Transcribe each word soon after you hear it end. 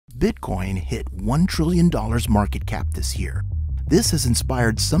Bitcoin hit $1 trillion market cap this year. This has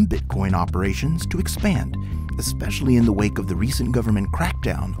inspired some Bitcoin operations to expand, especially in the wake of the recent government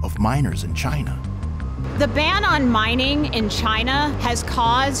crackdown of miners in China. The ban on mining in China has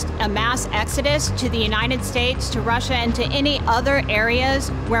caused a mass exodus to the United States, to Russia, and to any other areas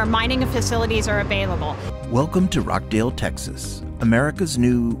where mining facilities are available. Welcome to Rockdale, Texas, America's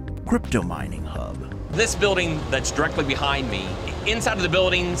new crypto mining hub. This building that's directly behind me, inside of the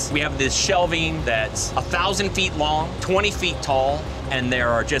buildings, we have this shelving that's 1,000 feet long, 20 feet tall, and there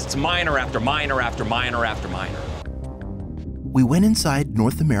are just miner after miner after miner after miner. We went inside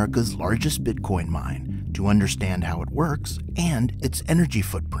North America's largest Bitcoin mine to understand how it works and its energy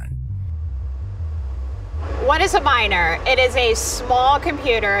footprint. What is a miner? It is a small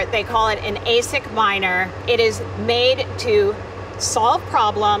computer. They call it an ASIC miner. It is made to solve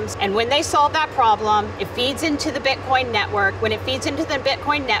problems, and when they solve that problem, it feeds into the Bitcoin network. When it feeds into the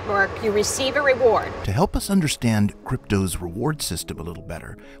Bitcoin network, you receive a reward. To help us understand crypto's reward system a little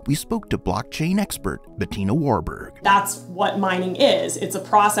better, we spoke to blockchain expert Bettina Warburg. That's what mining is. It's a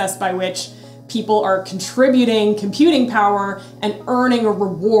process by which people are contributing computing power and earning a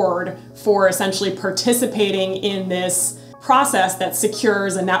reward for essentially participating in this process that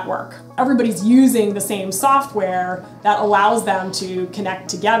secures a network. Everybody's using the same software that allows them to connect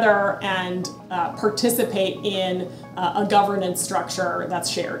together and participate in a governance structure that's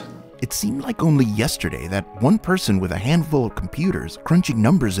shared. It seemed like only yesterday that one person with a handful of computers crunching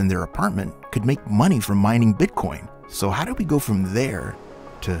numbers in their apartment could make money from mining Bitcoin. So how do we go from there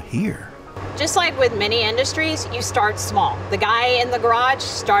to here? Just like with many industries, you start small. The guy in the garage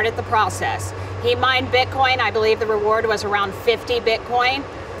started the process. He mined Bitcoin. I believe the reward was around 50 Bitcoin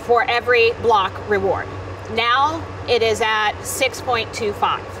for every block reward. Now it is at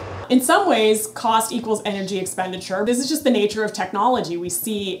 6.25. In some ways, cost equals energy expenditure. This is just the nature of technology. We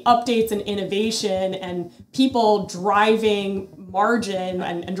see updates and innovation and people driving margin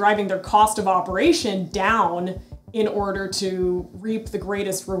and driving their cost of operation down in order to reap the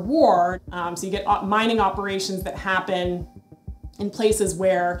greatest reward. So you get mining operations that happen in places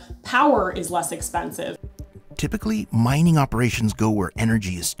where power is less expensive. Typically, mining operations go where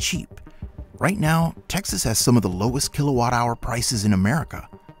energy is cheap. Right now, Texas has some of the lowest kilowatt-hour prices in America.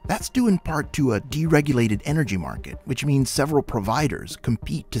 That's due in part to a deregulated energy market, which means several providers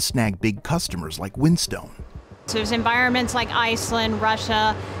compete to snag big customers like Whinstone. So there's environments like Iceland,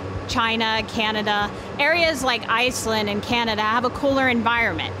 Russia, China, Canada. Areas like Iceland and Canada have a cooler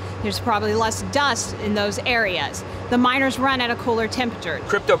environment. There's probably less dust in those areas. The miners run at a cooler temperature.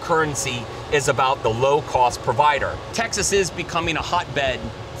 Cryptocurrency is about the low-cost provider. Texas is becoming a hotbed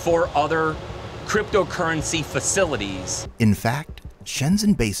for other cryptocurrency facilities. In fact,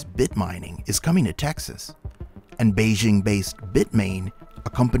 Shenzhen-based Bitmining is coming to Texas, and Beijing-based Bitmain, a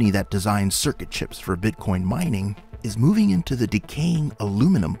company that designs circuit chips for Bitcoin mining, is moving into the decaying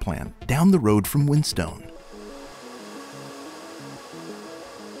aluminum plant down the road from Whinstone.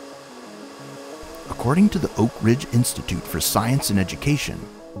 According to the Oak Ridge Institute for Science and Education,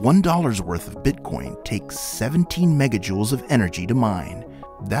 $1 worth of Bitcoin takes 17 megajoules of energy to mine.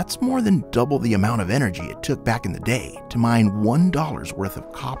 That's more than double the amount of energy it took back in the day to mine $1 worth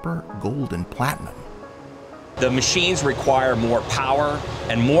of copper, gold, and platinum. The machines require more power,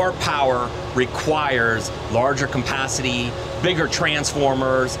 and more power requires larger capacity, bigger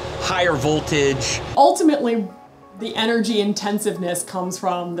transformers, higher voltage. Ultimately, the energy intensiveness comes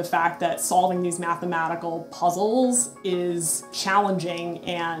from the fact that solving these mathematical puzzles is challenging,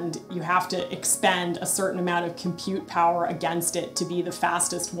 and you have to expend a certain amount of compute power against it to be the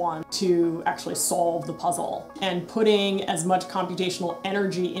fastest one to actually solve the puzzle. And putting as much computational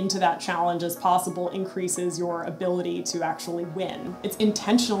energy into that challenge as possible increases your ability to actually win. It's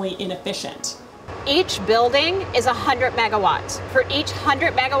intentionally inefficient. Each building is 100 megawatts. For each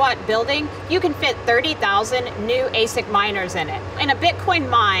 100 megawatt building, you can fit 30,000 new ASIC miners in it. In a Bitcoin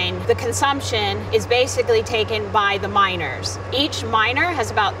mine, the consumption is basically taken by the miners. Each miner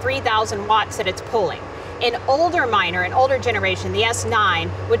has about 3,000 watts that it's pulling. An older miner, an older generation, the S9,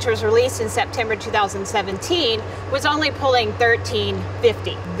 which was released in September 2017, was only pulling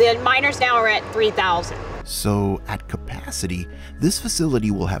 1,350. The miners now are at 3,000. So, at capacity, this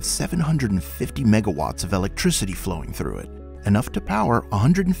facility will have 750 megawatts of electricity flowing through it, enough to power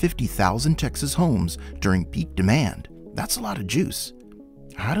 150,000 Texas homes during peak demand. That's a lot of juice.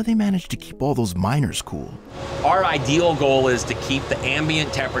 How do they manage to keep all those miners cool? Our ideal goal is to keep the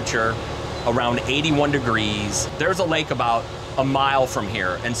ambient temperature around 81 degrees. There's a lake about a mile from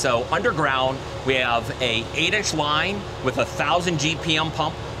here, and so underground we have a 8-inch line with a 1,000 GPM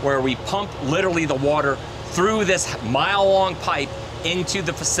pump where we pump literally the water through this mile-long pipe into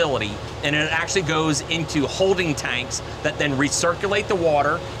the facility, and it actually goes into holding tanks that then recirculate the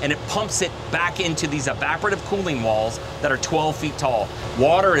water, and it pumps it back into these evaporative cooling walls that are 12 feet tall.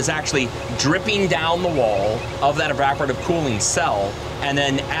 Water is actually dripping down the wall of that evaporative cooling cell, and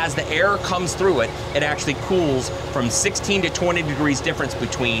then as the air comes through it, it actually cools from 16 to 20 degrees difference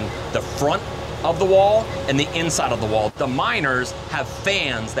between the front of the wall and the inside of the wall. The miners have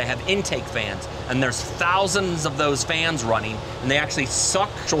fans, they have intake fans, and there's thousands of those fans running, and they actually suck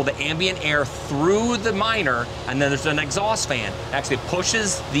the ambient air through the miner, and then there's an exhaust fan. It actually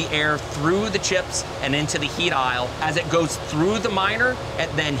pushes the air through the chips and into the heat aisle. As it goes through the miner, it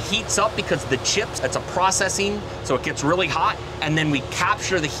then heats up because the chips, it's a processing, so it gets really hot, and then we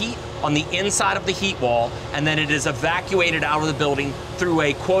capture the heat on the inside of the heat wall, and then it is evacuated out of the building through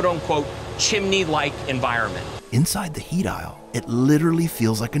a quote-unquote chimney-like environment. Inside the heat aisle, it literally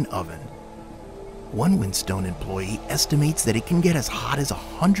feels like an oven. One Whinstone employee estimates that it can get as hot as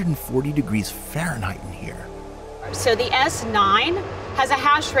 140 degrees Fahrenheit in here. So the S9 has a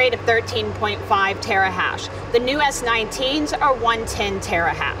hash rate of 13.5 terahash. The new S19s are 110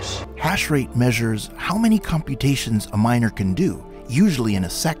 terahash. Hash rate measures how many computations a miner can do, usually in a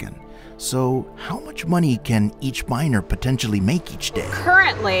second. So how much money can each miner potentially make each day?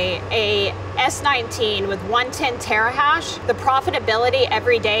 Currently, a S19 with 110 terahash, the profitability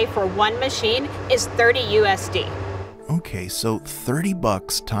every day for one machine is 30 USD. Okay, so 30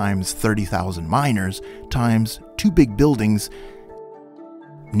 bucks times 30,000 miners times 2 big buildings,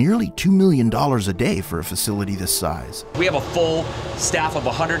 nearly $2 million a day for a facility this size. We have a full staff of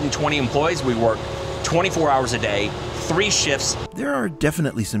 120 employees. We work 24 hours a day, 3 shifts. There are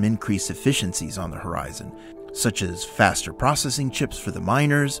definitely some increased efficiencies on the horizon, such as faster processing chips for the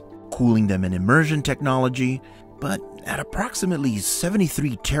miners, cooling them in immersion technology, but at approximately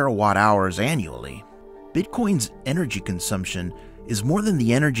 73 terawatt hours annually, Bitcoin's energy consumption is more than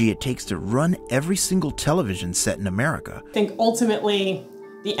the energy it takes to run every single television set in America. I think ultimately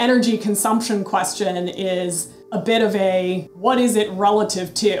the energy consumption question is a bit of a, what is it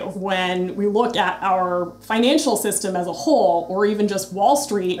relative to? When we look at our financial system as a whole, or even just Wall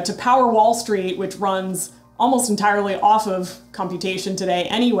Street, to power Wall Street, which runs almost entirely off of computation today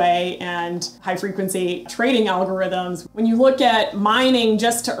anyway, and high frequency trading algorithms. When you look at mining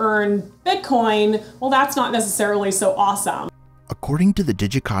just to earn Bitcoin, well, that's not necessarily so awesome. According to the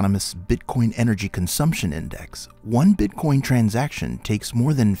Digiconomist's Bitcoin Energy Consumption Index, one Bitcoin transaction takes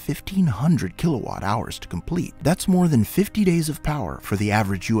more than 1,500 kilowatt hours to complete. That's more than 50 days of power for the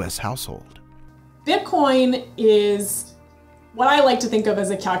average US household. Bitcoin is what I like to think of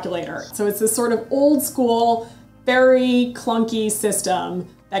as a calculator. So it's this sort of old school, very clunky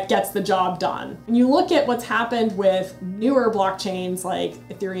system that gets the job done. When you look at what's happened with newer blockchains like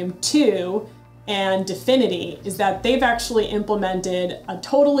Ethereum 2, and Dfinity, is that they've actually implemented a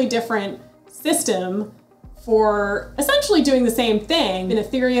totally different system for essentially doing the same thing. And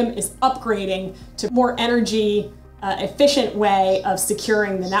Ethereum is upgrading to a more energy efficient way of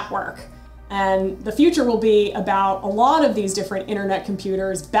securing the network. And the future will be about a lot of these different internet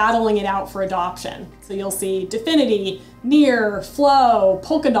computers battling it out for adoption. So you'll see Dfinity, Near, Flow,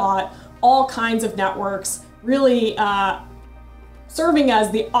 Polkadot, all kinds of networks really serving as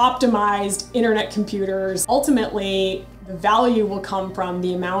the optimized internet computers. Ultimately, the value will come from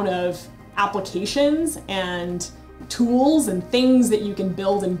the amount of applications and tools and things that you can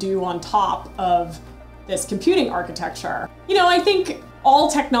build and do on top of this computing architecture. You know, I think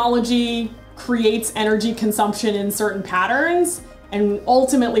all technology creates energy consumption in certain patterns, and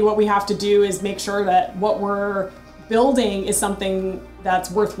ultimately what we have to do is make sure that what we're building is something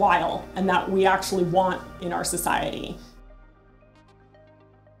that's worthwhile and that we actually want in our society.